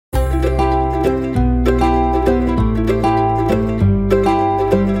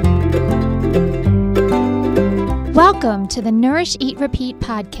Welcome to the Nourish, Eat, Repeat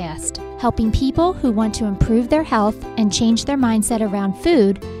podcast, helping people who want to improve their health and change their mindset around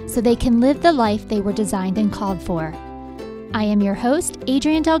food so they can live the life they were designed and called for. I am your host,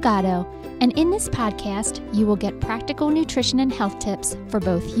 Adrienne Delgado, and in this podcast, you will get practical nutrition and health tips for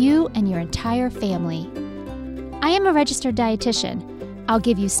both you and your entire family. I am a registered dietitian. I'll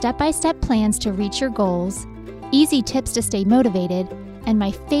give you step-by-step plans to reach your goals, easy tips to stay motivated, and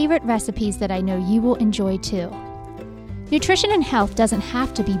my favorite recipes that I know you will enjoy too. Nutrition and health doesn't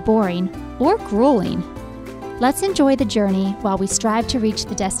have to be boring or grueling. Let's enjoy the journey while we strive to reach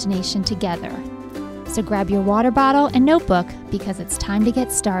the destination together. So grab your water bottle and notebook because it's time to get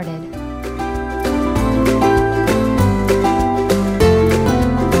started.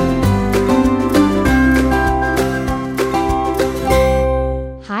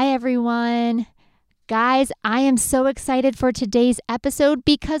 Hi, everyone. Guys, I am so excited for today's episode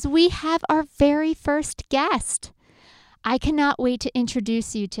because we have our very first guest. I cannot wait to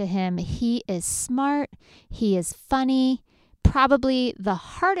introduce you to him. He is smart, he is funny, probably the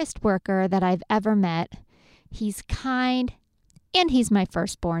hardest worker that I've ever met. He's kind, and he's my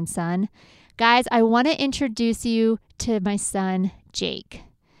firstborn son. Guys, I want to introduce you to my son, Jake.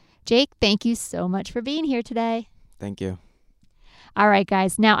 Jake, thank you so much for being here today. Thank you. All right,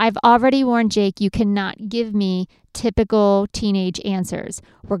 guys. Now, I've already warned Jake, you cannot give me typical teenage answers.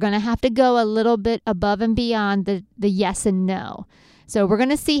 We're going to have to go a little bit above and beyond the yes and no. So we're going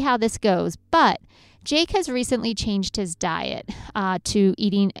to see how this goes. But Jake has recently changed his diet to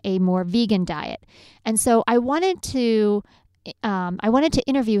eating a more vegan diet. And so I wanted to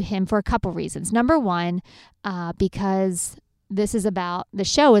interview him for a couple reasons. Number one, because the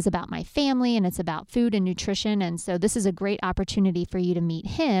show is about my family and it's about food and nutrition. And so this is a great opportunity for you to meet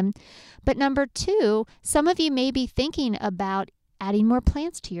him. But number two, some of you may be thinking about adding more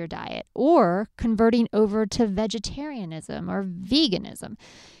plants to your diet or converting over to vegetarianism or veganism.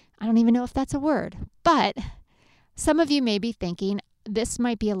 I don't even know if that's a word, but some of you may be thinking, this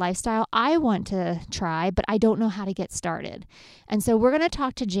might be a lifestyle I want to try, but I don't know how to get started. And so we're going to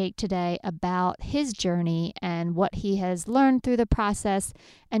talk to Jake today about his journey and what he has learned through the process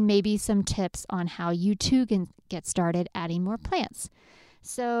and maybe some tips on how you too can get started adding more plants.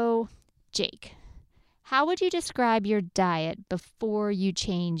 So, Jake, how would you describe your diet before you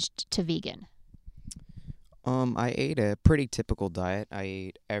changed to vegan? I ate a pretty typical diet. I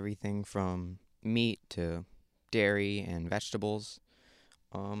ate everything from meat to dairy and vegetables.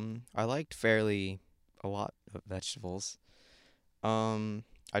 I liked fairly a lot of vegetables. I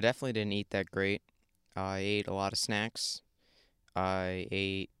definitely didn't eat that great. I ate a lot of snacks. I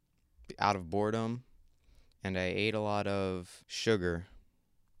ate out of boredom, and I ate a lot of sugar.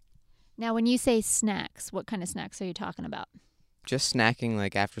 Now, when you say snacks, what kind of snacks are you talking about? Just snacking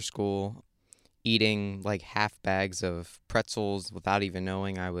like after school, eating like half bags of pretzels without even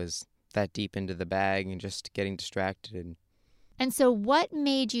knowing I was that deep into the bag and just getting distracted. And so what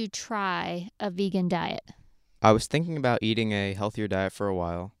made you try a vegan diet? I was thinking about eating a healthier diet for a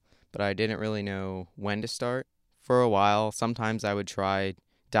while, but I didn't really know when to start. For a while, sometimes I would try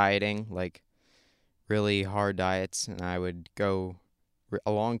dieting, like really hard diets, and I would go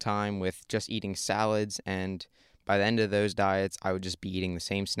a long time with just eating salads, and by the end of those diets, I would just be eating the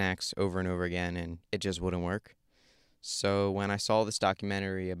same snacks over and over again, and it just wouldn't work. So when I saw this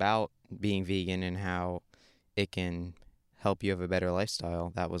documentary about being vegan and how it can help you have a better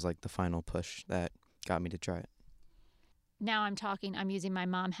lifestyle, that was like the final push that got me to try it. Now I'm using my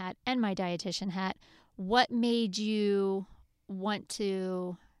mom hat and my dietitian hat. What made you want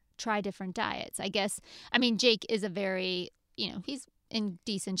to try different diets? Jake is he's in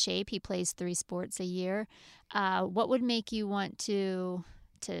decent shape. He plays 3 sports a year. What would make you want to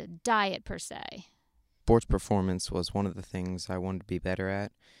diet per se? Sports performance was one of the things I wanted to be better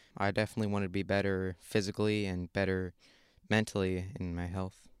at. I definitely wanted to be better physically and better mentally in my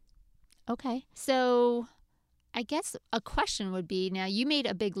health. Okay. So I guess a question would be, now you made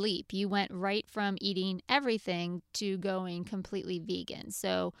a big leap. You went right from eating everything to going completely vegan.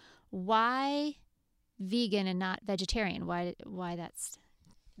 So why vegan and not vegetarian? Why that's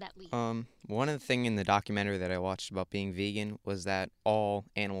that leap? One of the things in the documentary that I watched about being vegan was that all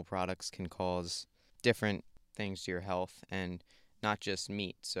animal products can cause different things to your health and not just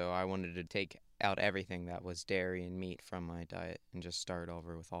meat. So I wanted to take out everything that was dairy and meat from my diet and just start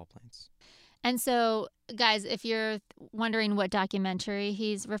over with all plants. And so, guys, if you're wondering what documentary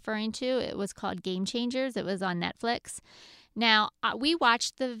he's referring to, it was called Game Changers. It was on Netflix. Now, we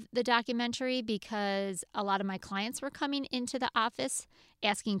watched the documentary because a lot of my clients were coming into the office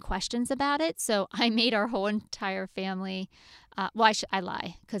asking questions about it. So I made our whole entire family, I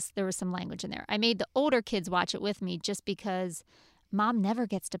lie because there was some language in there. I made the older kids watch it with me just because mom never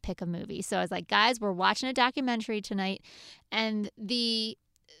gets to pick a movie. So I was like, guys, we're watching a documentary tonight. And the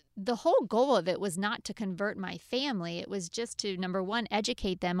whole goal of it was not to convert my family. It was just to, number one,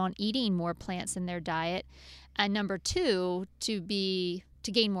 educate them on eating more plants in their diet. And number two, to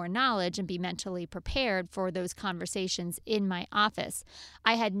gain more knowledge and be mentally prepared for those conversations in my office.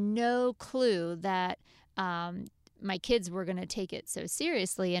 I had no clue that my kids were going to take it so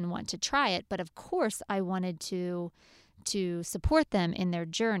seriously and want to try it. But of course, I wanted to support them in their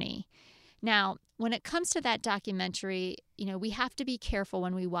journey. Now, when it comes to that documentary, we have to be careful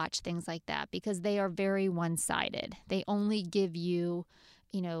when we watch things like that because they are very one-sided. They only give you,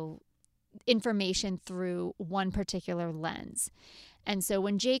 information through one particular lens. And so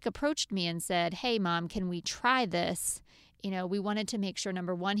when Jake approached me and said, "Hey, Mom, can we try this?" We wanted to make sure,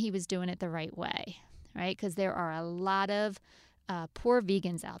 number one, he was doing it the right way, right? Because there are a lot of poor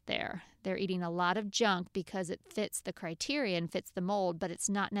vegans out there. They're eating a lot of junk because it fits the criteria and fits the mold, but it's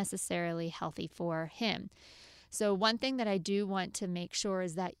not necessarily healthy for him. So one thing that I do want to make sure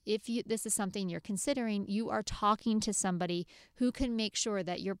is that if this is something you're considering, you are talking to somebody who can make sure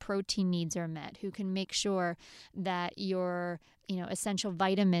that your protein needs are met, who can make sure that your essential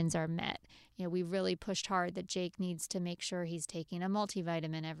vitamins are met. We really pushed hard that Jake needs to make sure he's taking a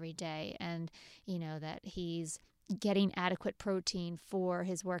multivitamin every day and that he's getting adequate protein for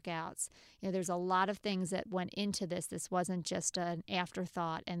his workouts. There's a lot of things that went into this. This wasn't just an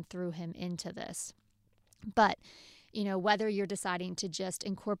afterthought and threw him into this. But, whether you're deciding to just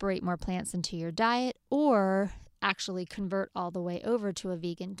incorporate more plants into your diet or actually convert all the way over to a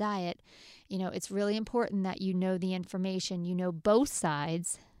vegan diet, it's really important that you know the information, both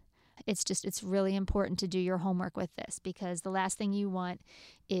sides. It's really important to do your homework with this because the last thing you want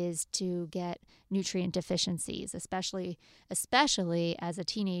is to get nutrient deficiencies, especially as a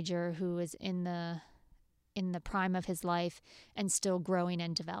teenager who is in the prime of his life and still growing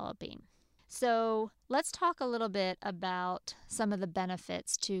and developing. So let's talk a little bit about some of the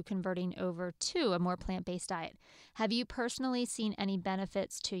benefits to converting over to a more plant-based diet. Have you personally seen any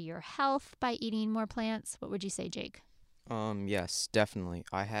benefits to your health by eating more plants? What would you say, Jake? Yes, definitely.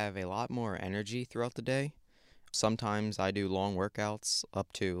 I have a lot more energy throughout the day. Sometimes I do long workouts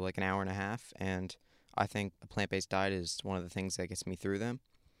up to like an hour and a half, and I think a plant-based diet is one of the things that gets me through them.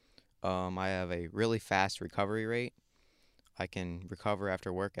 I have a really fast recovery rate. I can recover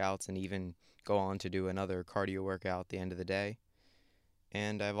after workouts and even go on to do another cardio workout at the end of the day.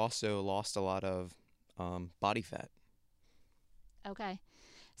 And I've also lost a lot of body fat. Okay.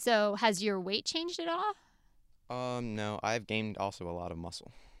 So has your weight changed at all? No, I've gained also a lot of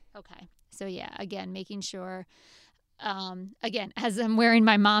muscle. Okay. So yeah, again, making sure, again, as I'm wearing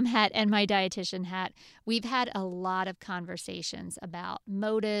my mom hat and my dietitian hat, we've had a lot of conversations about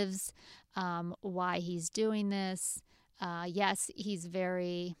motives, why he's doing this. Yes, he's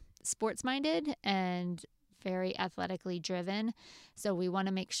very sports-minded and very athletically driven. So we want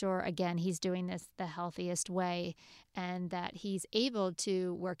to make sure, again, he's doing this the healthiest way and that he's able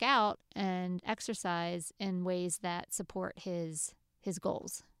to work out and exercise in ways that support his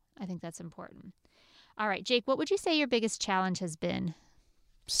goals. I think that's important. All right, Jake, what would you say your biggest challenge has been?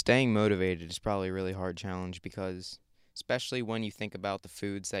 Staying motivated is probably a really hard challenge because especially when you think about the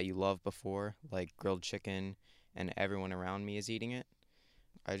foods that you loved before, like grilled chicken, and everyone around me is eating it.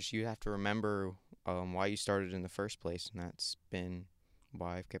 You have to remember why you started in the first place, and that's been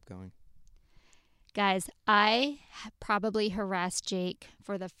why I've kept going. Guys, I probably harassed Jake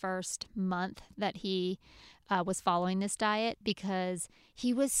for the first month that he was following this diet because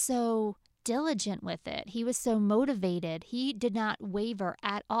he was so diligent with it. He was so motivated. He did not waver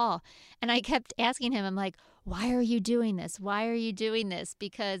at all. And I kept asking him, I'm like, why are you doing this? Why are you doing this?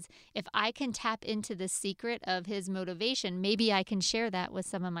 Because if I can tap into the secret of his motivation, maybe I can share that with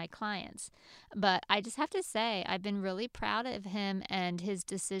some of my clients. But I just have to say, I've been really proud of him and his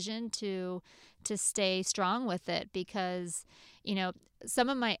decision to stay strong with it because, some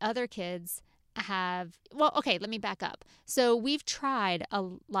of my other kids let me back up. So we've tried a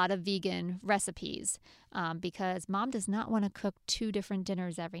lot of vegan recipes because mom does not want to cook 2 different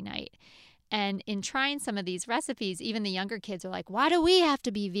dinners every night. And in trying some of these recipes, even the younger kids are like, why do we have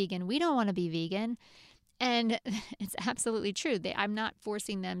to be vegan? We don't want to be vegan. And it's absolutely true. I'm not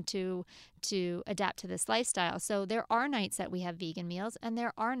forcing them to adapt to this lifestyle. So there are nights that we have vegan meals and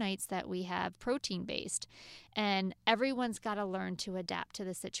there are nights that we have protein-based. And everyone's got to learn to adapt to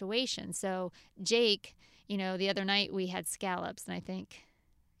the situation. So Jake, The other night we had scallops, and I think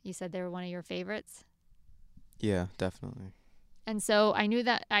you said they were one of your favorites. Yeah, definitely. And so I knew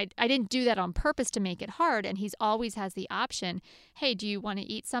that I didn't do that on purpose to make it hard. And he's always has the option, hey, do you want to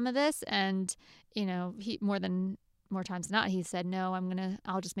eat some of this? And, he more times than not, he said, no,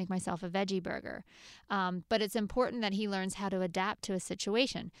 I'll just make myself a veggie burger. But it's important that he learns how to adapt to a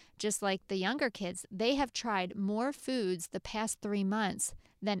situation. Just like the younger kids, they have tried more foods the past 3 months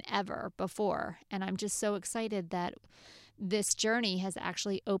than ever before. And I'm just so excited that this journey has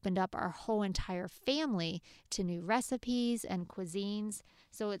actually opened up our whole entire family to new recipes and cuisines.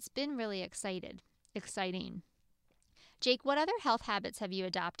 So it's been really exciting. Jake, what other health habits have you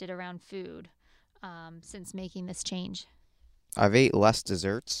adopted around food since making this change? I've ate less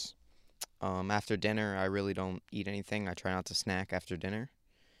desserts. After dinner, I really don't eat anything. I try not to snack after dinner.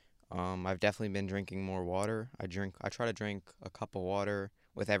 I've definitely been drinking more water. I try to drink a cup of water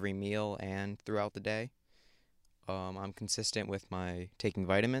with every meal and throughout the day. I'm consistent with my taking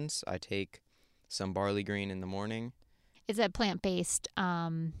vitamins. I take some barley green in the morning. It's a plant-based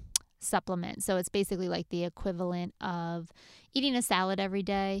supplement. So it's basically like the equivalent of eating a salad every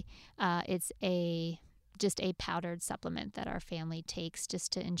day. It's just a powdered supplement that our family takes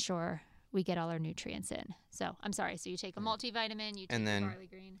just to ensure we get all our nutrients in. So I'm sorry. So you take a multivitamin, you take And the then barley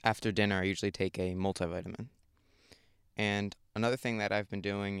green. after dinner, I usually take a multivitamin. And another thing that I've been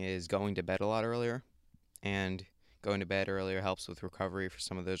doing is going to bed a lot earlier. And going to bed earlier helps with recovery for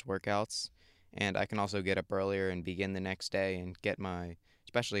some of those workouts. And I can also get up earlier and begin the next day and get my,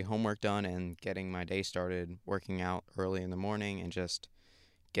 especially homework done and getting my day started working out early in the morning and just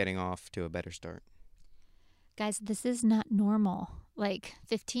getting off to a better start. Guys, this is not normal. Like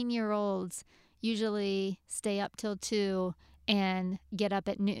 15-year-olds usually stay up till 2 and get up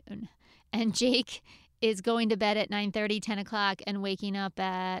at noon. And Jake is going to bed at 9:30, 10 o'clock and waking up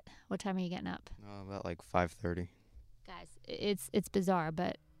at, what time are you getting up? About like 5:30. Guys, it's bizarre,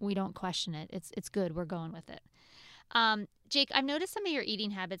 but we don't question it. It's good. We're going with it. Jake, I've noticed some of your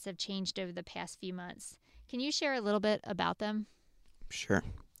eating habits have changed over the past few months. Can you share a little bit about them? Sure.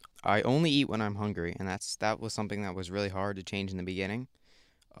 I only eat when I'm hungry, and that was something that was really hard to change in the beginning.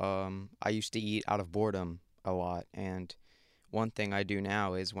 I used to eat out of boredom a lot, and one thing I do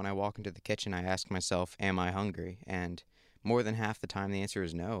now is when I walk into the kitchen, I ask myself, am I hungry? And more than half the time, the answer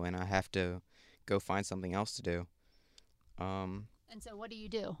is no, and I have to go find something else to do. And so what do you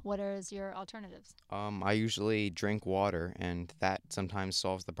do? What is your alternatives? I usually drink water, and that sometimes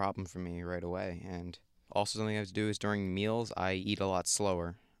solves the problem for me right away. And also something I have to do is during meals, I eat a lot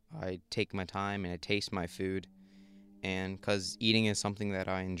slower. I take my time and I taste my food, and because eating is something that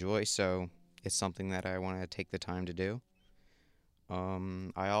I enjoy, so it's something that I want to take the time to do.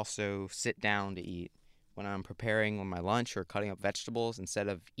 I also sit down to eat. When I'm preparing my lunch or cutting up vegetables, instead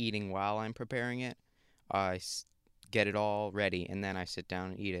of eating while I'm preparing it, I get it all ready and then I sit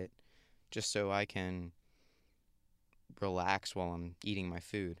down and eat it, just so I can relax while I'm eating my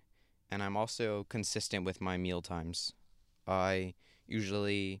food. And I'm also consistent with my meal times. I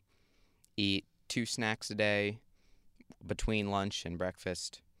usually eat 2 snacks a day between lunch and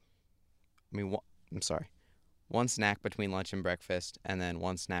breakfast. One snack between lunch and breakfast, and then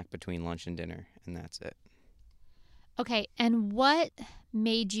 1 snack between lunch and dinner, and that's it. Okay, and what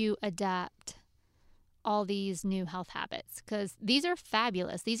made you adapt all these new health habits? Because these are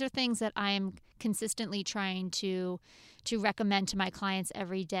fabulous. These are things that I am consistently trying to recommend to my clients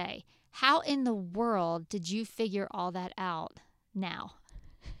every day. How in the world did you figure all that out now?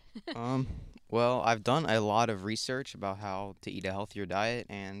 Well, I've done a lot of research about how to eat a healthier diet,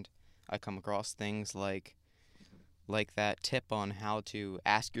 and I come across things like that tip on how to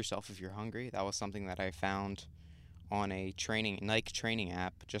ask yourself if you're hungry. That was something that I found on a Nike training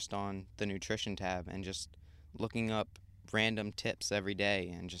app, just on the nutrition tab, and just looking up random tips every day,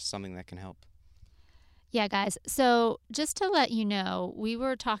 and just something that can help. Yeah, guys. So just to let you know, we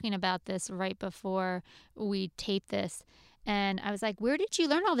were talking about this right before we taped this. And I was like, where did you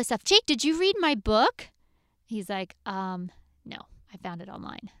learn all this stuff? Jake, did you read my book? He's like, no, I found it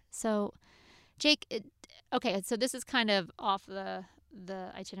online. So Jake, okay, so this is kind of off the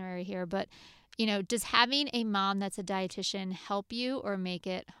itinerary here, but, does having a mom that's a dietitian help you or make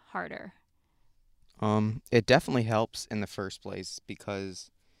it harder? It definitely helps in the first place because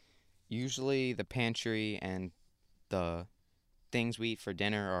usually the pantry and the things we eat for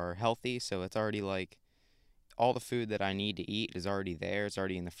dinner are healthy, so it's already like all the food that I need to eat is already there. It's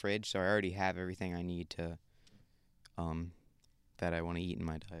already in the fridge, so I already have everything I need to that I want to eat in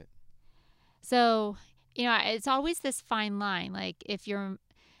my diet. So, it's always this fine line. Like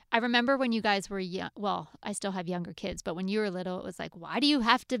I remember when you guys were young, well, I still have younger kids, but when you were little, it was like, why do you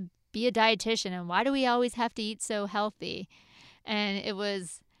have to be a dietitian and why do we always have to eat so healthy? And it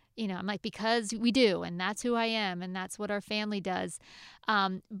was, I'm like, because we do, and that's who I am, and that's what our family does.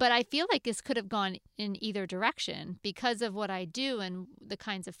 But I feel like this could have gone in either direction because of what I do and the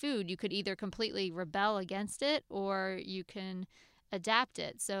kinds of food. You could either completely rebel against it or you can adapt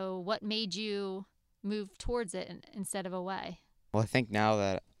it. So what made you move towards it instead of away? Well, I think now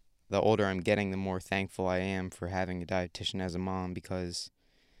that the older I'm getting, the more thankful I am for having a dietitian as a mom because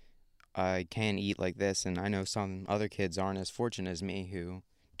I can eat like this, and I know some other kids aren't as fortunate as me who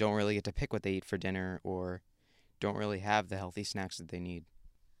don't really get to pick what they eat for dinner or don't really have the healthy snacks that they need.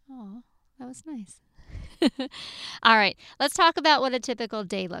 Oh, that was nice. All right, let's talk about what a typical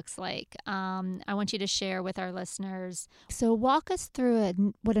day looks like. I want you to share with our listeners. So walk us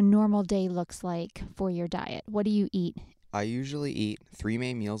through what a normal day looks like for your diet. What do you eat? I usually eat 3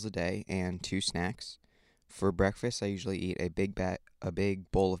 main meals a day and 2 snacks. For breakfast, I usually eat a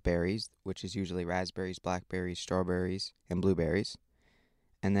big bowl of berries, which is usually raspberries, blackberries, strawberries, and blueberries.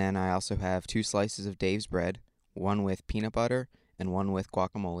 And then I also have 2 slices of Dave's bread, one with peanut butter and one with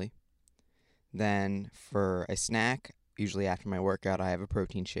guacamole. Then for a snack, usually after my workout, I have a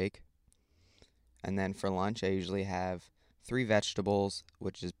protein shake. And then for lunch, I usually have 3 vegetables,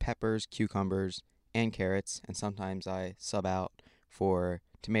 which is peppers, cucumbers, and carrots. And sometimes I sub out for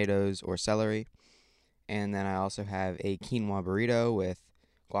tomatoes or celery. And then I also have a quinoa burrito with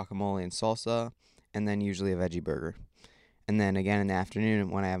guacamole and salsa, and then usually a veggie burger. And then again in the afternoon,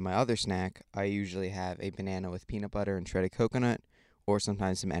 when I have my other snack, I usually have a banana with peanut butter and shredded coconut, or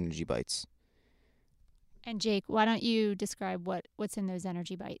sometimes some energy bites. And Jake, why don't you describe what's in those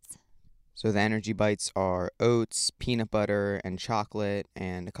energy bites? So the energy bites are oats, peanut butter, and chocolate,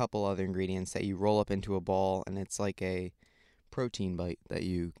 and a couple other ingredients that you roll up into a ball, and it's like a protein bite that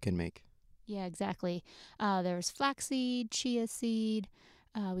you can make. Yeah, exactly. There's flaxseed, chia seed.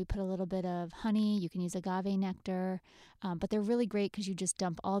 We put a little bit of honey. You can use agave nectar. But they're really great because you just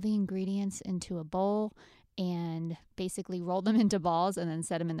dump all the ingredients into a bowl and basically roll them into balls and then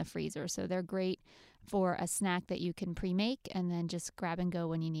set them in the freezer. So they're great for a snack that you can pre-make and then just grab and go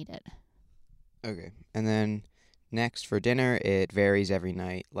when you need it. Okay. And then next for dinner, it varies every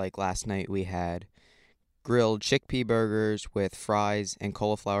night. Like last night we had grilled chickpea burgers with fries and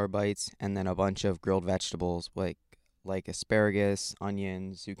cauliflower bites, and then a bunch of grilled vegetables like asparagus,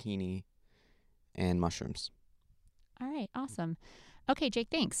 onions, zucchini, and mushrooms. All right, awesome. Okay, Jake,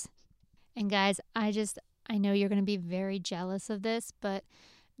 thanks. And guys, I know you're going to be very jealous of this, but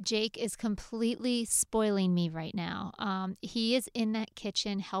Jake is completely spoiling me right now. He is in that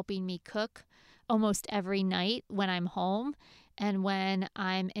kitchen helping me cook almost every night when I'm home. And when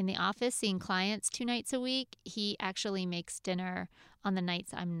I'm in the office seeing clients 2 nights a week, he actually makes dinner on the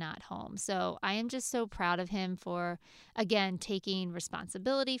nights I'm not home. So I am just so proud of him for, again, taking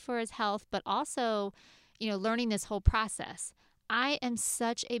responsibility for his health, but also, learning this whole process. I am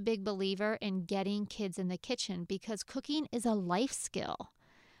such a big believer in getting kids in the kitchen because cooking is a life skill.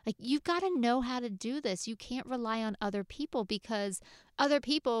 Like, you've got to know how to do this. You can't rely on other people because other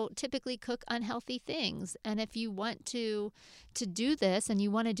people typically cook unhealthy things. And if you want to do this and you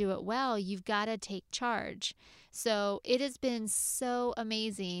want to do it well, you've got to take charge. So it has been so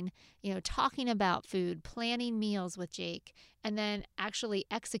amazing, talking about food, planning meals with Jake, and then actually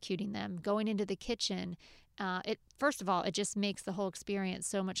executing them, going into the kitchen. First of all, it just makes the whole experience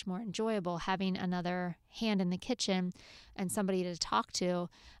so much more enjoyable having another hand in the kitchen and somebody to talk to.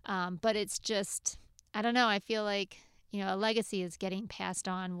 But it's just, I don't know, I feel like, a legacy is getting passed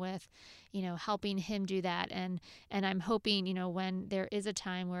on with, helping him do that. And I'm hoping, when there is a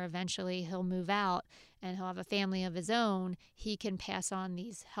time where eventually he'll move out and he'll have a family of his own, he can pass on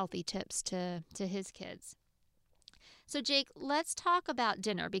these healthy tips to his kids. So Jake, let's talk about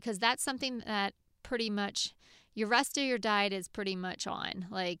dinner because that's something that pretty much your rest of your diet is pretty much on.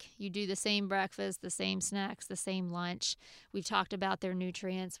 Like, you do the same breakfast, the same snacks, the same lunch. We've talked about their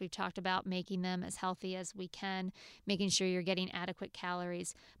nutrients. We've talked about making them as healthy as we can, making sure you're getting adequate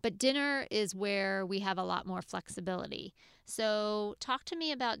calories. But dinner is where we have a lot more flexibility. So talk to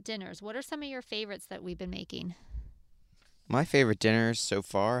me about dinners. What are some of your favorites that we've been making? My favorite dinner so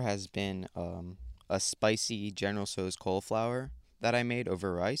far has been a spicy General Tso's cauliflower that I made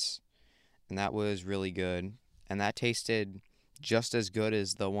over rice, and that was really good. And that tasted just as good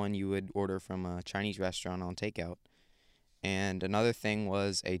as the one you would order from a Chinese restaurant on takeout. And another thing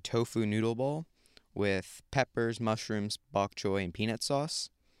was a tofu noodle bowl with peppers, mushrooms, bok choy, and peanut sauce.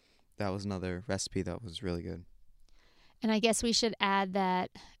 That was another recipe that was really good. And I guess we should add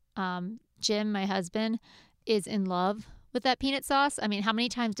that Jim, my husband, is in love with that peanut sauce. I mean, how many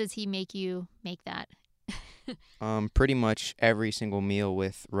times does he make you make that? Pretty much every single meal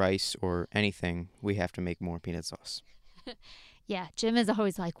with rice or anything, we have to make more peanut sauce. Yeah, Jim is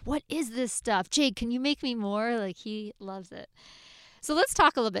always like, "What is this stuff? Jake, can you make me more?" Like, he loves it. So let's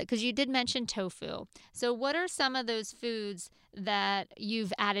talk a little bit because you did mention tofu. So, what are some of those foods that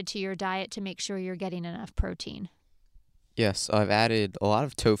you've added to your diet to make sure you're getting enough protein? Yes, I've added a lot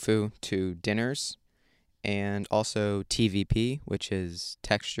of tofu to dinners and also TVP, which is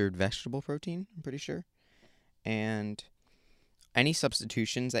textured vegetable protein, I'm pretty sure. And any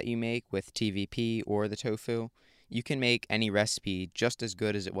substitutions that you make with TVP or the tofu, you can make any recipe just as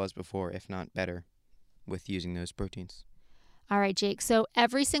good as it was before, if not better, with using those proteins. All right, Jake. So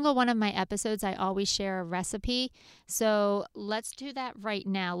every single one of my episodes, I always share a recipe. So let's do that right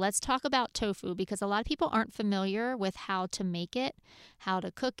now. Let's talk about tofu because a lot of people aren't familiar with how to make it, how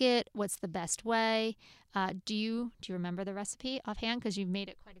to cook it, what's the best way. Do you remember the recipe offhand? Because you've made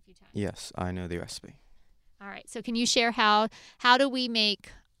it quite a few times. Yes, I know the recipe. All right. So can you share how do we make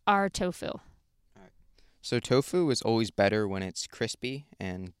our tofu? All right. So tofu is always better when it's crispy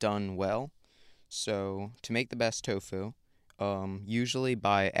and done well. So to make the best tofu, usually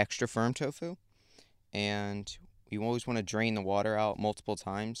buy extra firm tofu, and you always want to drain the water out multiple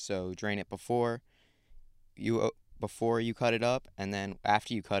times. So drain it before you cut it up, and then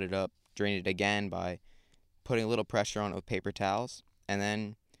after you cut it up, drain it again by putting a little pressure on it with paper towels, and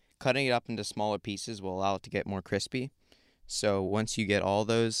then cutting it up into smaller pieces will allow it to get more crispy. So once you get all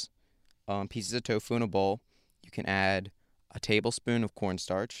those pieces of tofu in a bowl, you can add a tablespoon of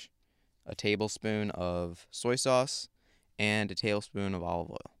cornstarch, a tablespoon of soy sauce, and a tablespoon of olive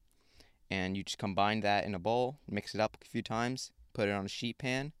oil. And you just combine that in a bowl, mix it up a few times, put it on a sheet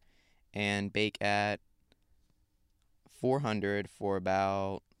pan, and bake at 400 for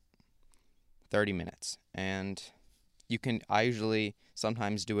about 30 minutes. And I usually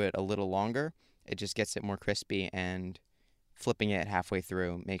sometimes do it a little longer. It just gets it more crispy, and flipping it halfway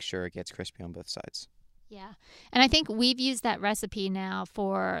through, make sure it gets crispy on both sides. Yeah. And I think we've used that recipe now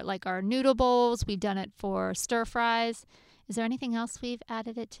for like our noodle bowls. We've done it for stir fries. Is there anything else we've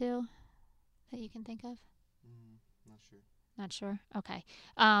added it to that you can think of? Not sure. Not sure. Okay.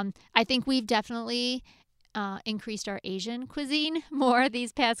 I think we've definitely increased our Asian cuisine more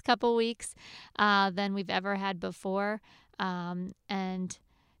these past couple weeks than we've ever had before. And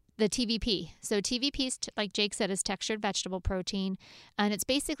the TVP. So TVP is, like Jake said, is textured vegetable protein, and it's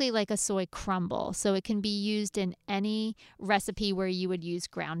basically like a soy crumble. So it can be used in any recipe where you would use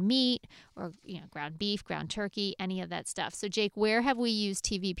ground meat or ground beef, ground turkey, any of that stuff. So Jake, where have we used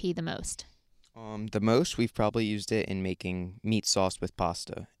TVP the most? The most we've probably used it in making meat sauce with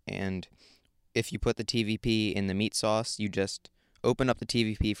pasta. And if you put the TVP in the meat sauce, you just open up the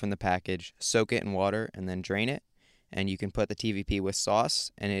TVP from the package, soak it in water, and then drain it. And you can put the TVP with sauce,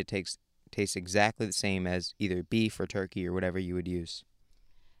 and it tastes exactly the same as either beef or turkey or whatever you would use.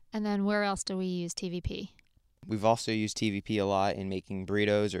 And then where else do we use TVP? We've also used TVP a lot in making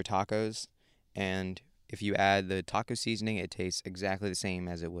burritos or tacos, and if you add the taco seasoning, it tastes exactly the same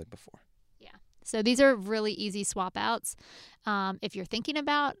as it would before. Yeah. So these are really easy swap outs. If you're thinking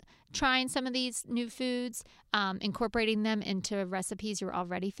about trying some of these new foods, incorporating them into recipes you're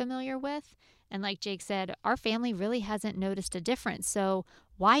already familiar with, and like Jake said, our family really hasn't noticed a difference. So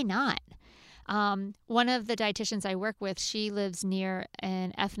why not? One of the dietitians I work with, she lives near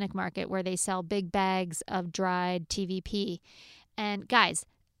an ethnic market where they sell big bags of dried TVP. And guys,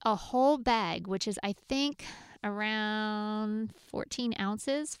 a whole bag, which is, I think, around 14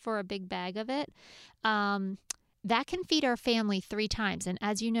 ounces for a big bag of it, that can feed our family 3 times. And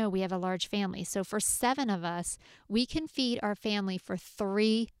as you know, we have a large family. So for 7 of us, we can feed our family for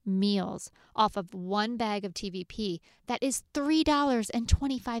 3 meals off of 1 bag of TVP. That is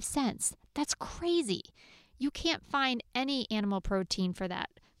 $3.25. That's crazy. You can't find any animal protein for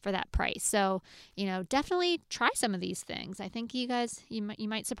that price. So, definitely try some of these things. I think you guys, you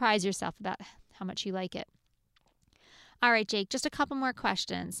might surprise yourself about how much you like it. All right, Jake, just a couple more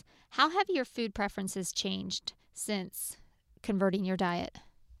questions. How have your food preferences changed since converting your diet?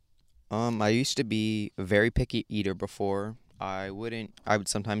 I used to be a very picky eater before. I would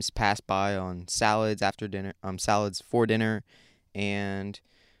sometimes pass by on salads after dinner, salads for dinner, and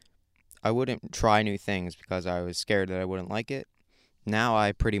I wouldn't try new things because I was scared that I wouldn't like it. Now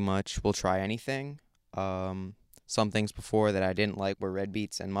I pretty much will try anything. Some things before that I didn't like were red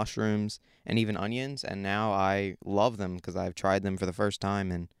beets and mushrooms and even onions, and now I love them because I've tried them for the first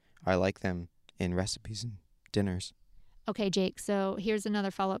time and I like them in recipes and dinners. Okay, Jake, so here's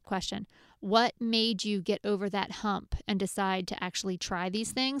another follow-up question. What made you get over that hump and decide to actually try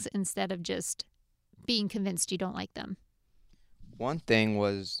these things instead of just being convinced you don't like them? One thing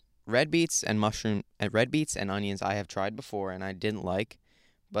was red beets and onions I have tried before and I didn't like,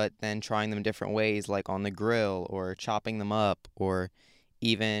 but then trying them different ways, like on the grill or chopping them up or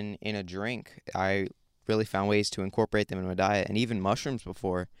even in a drink, I really found ways to incorporate them in my diet. And even mushrooms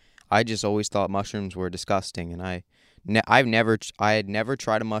before, I just always thought mushrooms were disgusting, and I had never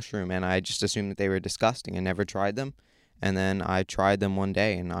tried a mushroom, and I just assumed that they were disgusting and never tried them. And then I tried them one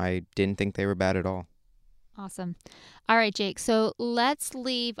day, and I didn't think they were bad at all. Awesome. All right, Jake. So let's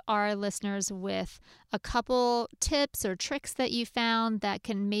leave our listeners with a couple tips or tricks that you found that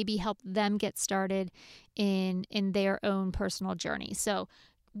can maybe help them get started in their own personal journey. So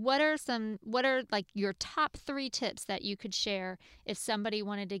what are like your top 3 tips that you could share if somebody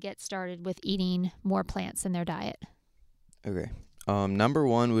wanted to get started with eating more plants in their diet? Okay. Number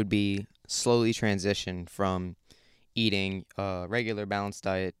 1 would be slowly transition from eating a regular balanced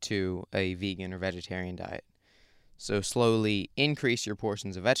diet to a vegan or vegetarian diet. So slowly increase your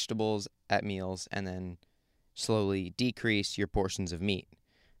portions of vegetables at meals and then slowly decrease your portions of meat.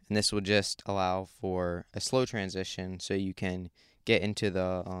 And this will just allow for a slow transition so you can get into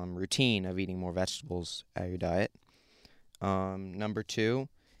the routine of eating more vegetables at your diet. Number 2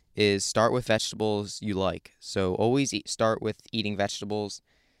 is start with vegetables you like. So always start with eating vegetables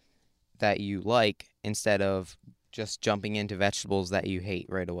that you like instead of just jumping into vegetables that you hate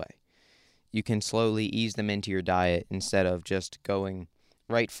right away. You can slowly ease them into your diet instead of just going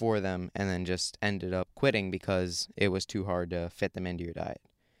right for them and then just ended up quitting because it was too hard to fit them into your diet.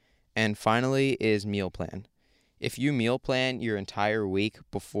 And finally is meal plan. If you meal plan your entire week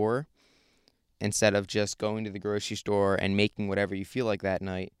before, instead of just going to the grocery store and making whatever you feel like that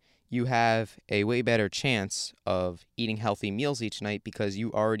night, you have a way better chance of eating healthy meals each night because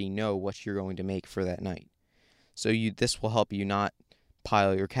you already know what you're going to make for that night. So this will help you not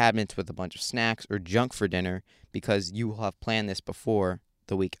pile your cabinets with a bunch of snacks or junk for dinner because you will have planned this before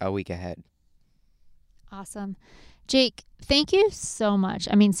a week ahead. Awesome. Jake, thank you so much.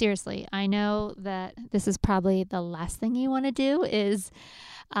 I mean, seriously, I know that this is probably the last thing you want to do is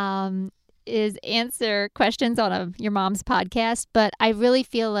answer questions on your mom's podcast, but I really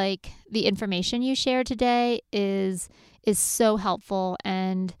feel like the information you shared today is so helpful.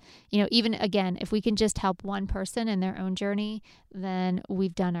 And, even again, if we can just help one person in their own journey, then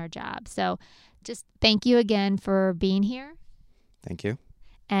we've done our job. So just thank you again for being here. Thank you.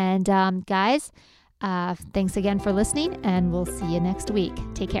 And guys, thanks again for listening, and we'll see you next week.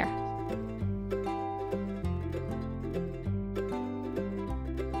 Take care.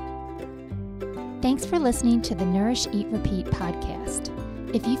 Thanks for listening to the Nourish, Eat, Repeat podcast.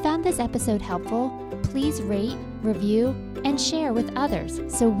 If you found this episode helpful, please rate, review, and share with others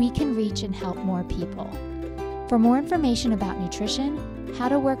so we can reach and help more people. For more information about nutrition, how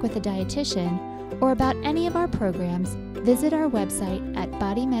to work with a dietitian, or about any of our programs, visit our website at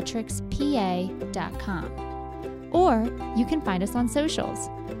bodymetricspa.com. Or you can find us on socials.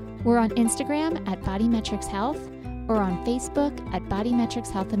 We're on Instagram at Bodymetrics Health or on Facebook at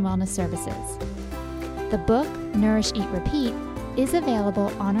Bodymetrics Health and Wellness Services. The book, Nourish, Eat, Repeat, is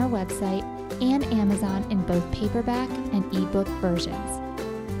available on our website and Amazon in both paperback and ebook versions.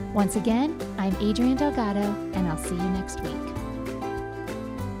 Once again, I'm Adrienne Delgado, and I'll see you next week.